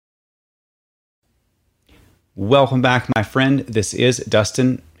Welcome back, my friend. This is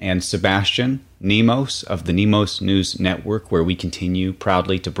Dustin and Sebastian Nemos of the Nemos News Network, where we continue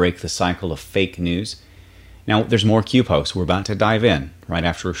proudly to break the cycle of fake news. Now, there's more Q posts. We're about to dive in right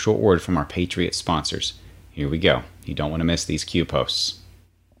after a short word from our Patriot sponsors. Here we go. You don't want to miss these Q posts.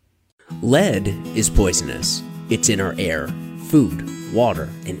 Lead is poisonous. It's in our air, food, water,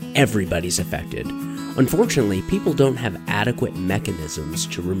 and everybody's affected. Unfortunately, people don't have adequate mechanisms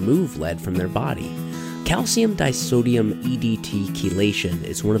to remove lead from their body. Calcium disodium EDT chelation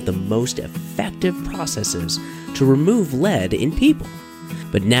is one of the most effective processes to remove lead in people.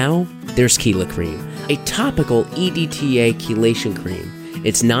 But now, there's Chela Cream, a topical EDTA chelation cream.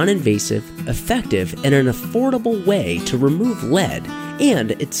 It's non-invasive, effective, and an affordable way to remove lead,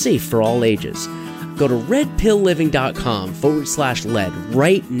 and it's safe for all ages. Go to redpillliving.com/lead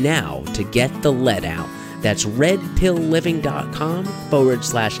right now to get the lead out. That's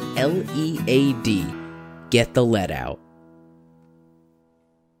redpillliving.com/LEAD. Get the lead out.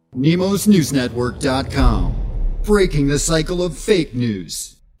 NemosNewsNetwork.com. Breaking the cycle of fake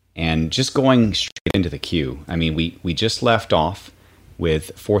news. And just going straight into the queue, I mean, we just left off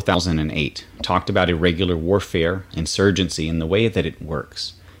with 4008, talked about irregular warfare, insurgency, and the way that it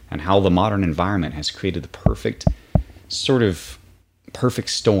works, and how the modern environment has created the perfect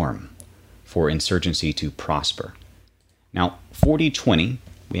storm for insurgency to prosper. Now, 4020,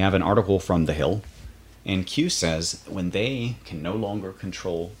 we have an article from The Hill, and Q says, when they can no longer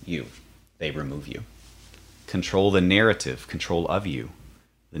control you, they remove you. Control the narrative, control of you.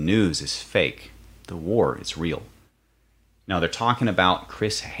 The news is fake. The war is real. Now, they're talking about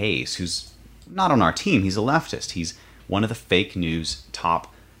Chris Hayes, who's not on our team. He's a leftist. He's one of the fake news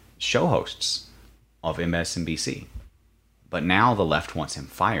top show hosts of MSNBC. But now the left wants him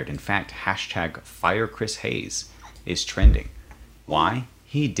fired. In fact, hashtag fire Chris Hayes is trending. Why?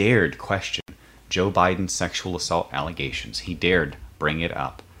 He dared question Joe Biden's sexual assault allegations. He dared bring it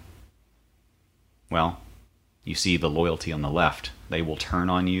up. Well, you see the loyalty on the left. They will turn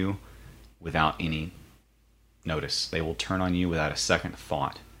on you without any notice. They will turn on you without a second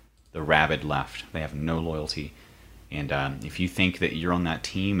thought. The rabid left. They have no loyalty. And if you think that you're on that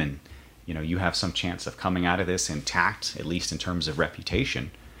team and you have some chance of coming out of this intact, at least in terms of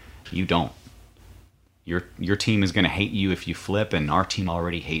reputation, you don't. Your team is going to hate you if you flip, and our team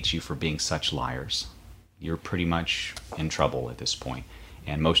already hates you for being such liars. You're pretty much in trouble at this point.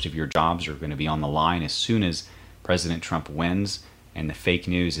 And most of your jobs are going to be on the line as soon as President Trump wins and the fake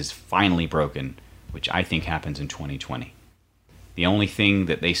news is finally broken, which I think happens in 2020. The only thing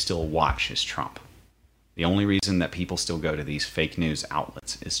that they still watch is Trump. The only reason that people still go to these fake news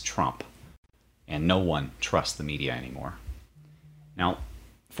outlets is Trump. And no one trusts the media anymore. Now,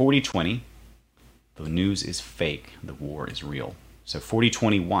 4020, the news is fake, the war is real. So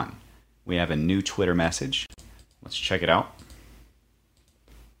 4021, we have a new Twitter message. Let's check it out.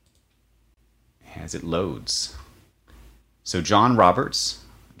 As it loads. So John Roberts,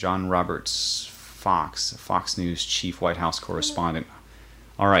 Fox News chief White House correspondent.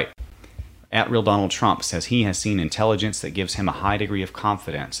 All right. At Real Donald Trump says he has seen intelligence that gives him a high degree of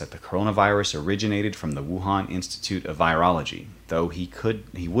confidence that the coronavirus originated from the Wuhan Institute of Virology, though he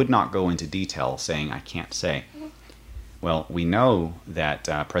would not go into detail, saying, "I can't say." Well, we know that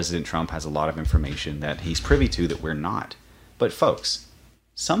President Trump has a lot of information that he's privy to that we're not. But folks,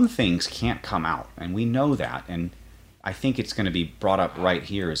 some things can't come out, and we know that, and I think it's going to be brought up right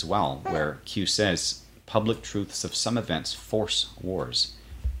here as well, where Q says, public truths of some events force wars.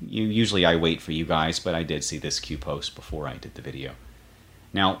 Usually I wait for you guys, but I did see this Q post before I did the video.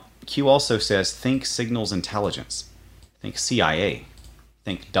 Now, Q also says, think signals intelligence. Think CIA.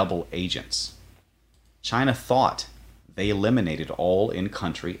 Think double agents. China thought they eliminated all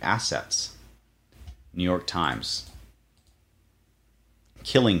in-country assets. New York Times.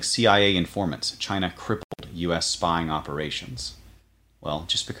 Killing CIA informants. China crippled U.S. spying operations. Well,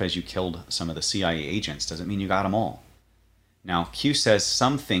 just because you killed some of the CIA agents doesn't mean you got them all. Now, Q says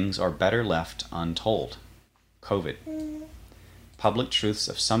some things are better left untold. COVID. Public truths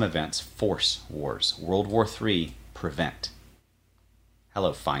of some events force wars. World War III prevent.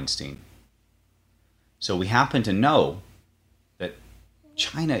 Hello, Feinstein. So we happen to know that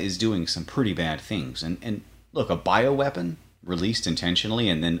China is doing some pretty bad things. And look, a bioweapon released intentionally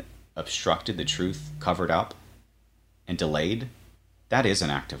and then obstructed, the truth covered up and delayed, that is an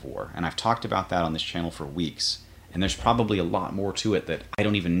act of war. And I've talked about that on this channel for weeks. And there's probably a lot more to it that I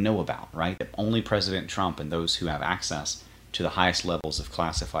don't even know about, right? That only President Trump and those who have access to the highest levels of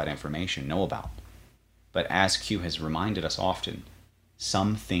classified information know about. But as Q has reminded us often,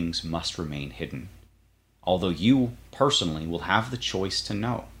 some things must remain hidden. Although you personally will have the choice to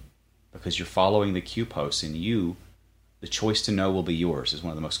know. because you're following the Q posts, and the choice to know will be yours is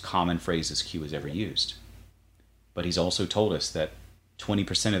one of the most common phrases Q has ever used. But he's also told us that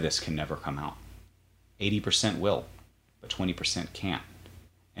 20% of this can never come out. 80% will, but 20% can't.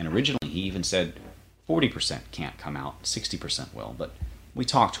 And originally he even said 40% can't come out, 60% will, but we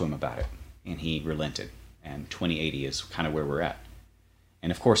talked to him about it, and he relented, and 2080 is kind of where we're at.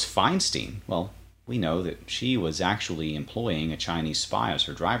 And of course Feinstein, well, we know that she was actually employing a Chinese spy as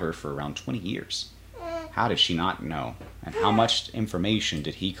her driver for around 20 years. How did she not know? And how much information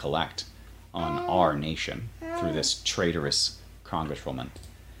did he collect on our nation through this traitorous congresswoman?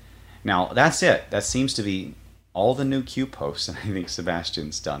 Now, that's it. That seems to be all the new Q posts, and I think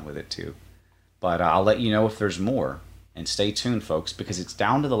Sebastian's done with it too. But I'll let you know if there's more. And stay tuned, folks, because it's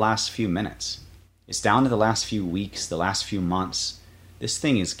down to the last few minutes. It's down to the last few weeks, the last few months. This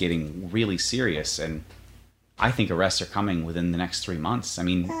thing is getting really serious, and I think arrests are coming within the next 3 months. I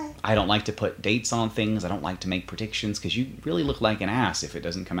mean, I don't like to put dates on things. I don't like to make predictions, because you really look like an ass if it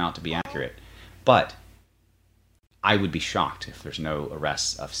doesn't come out to be accurate. But I would be shocked if there's no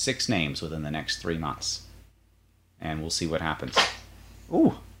arrests of 6 names within the next 3 months. And we'll see what happens.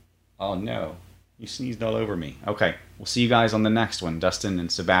 Ooh. Oh, no. You sneezed all over me. Okay. We'll see you guys on the next one. Dustin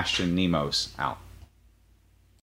and Sebastian Nemos out.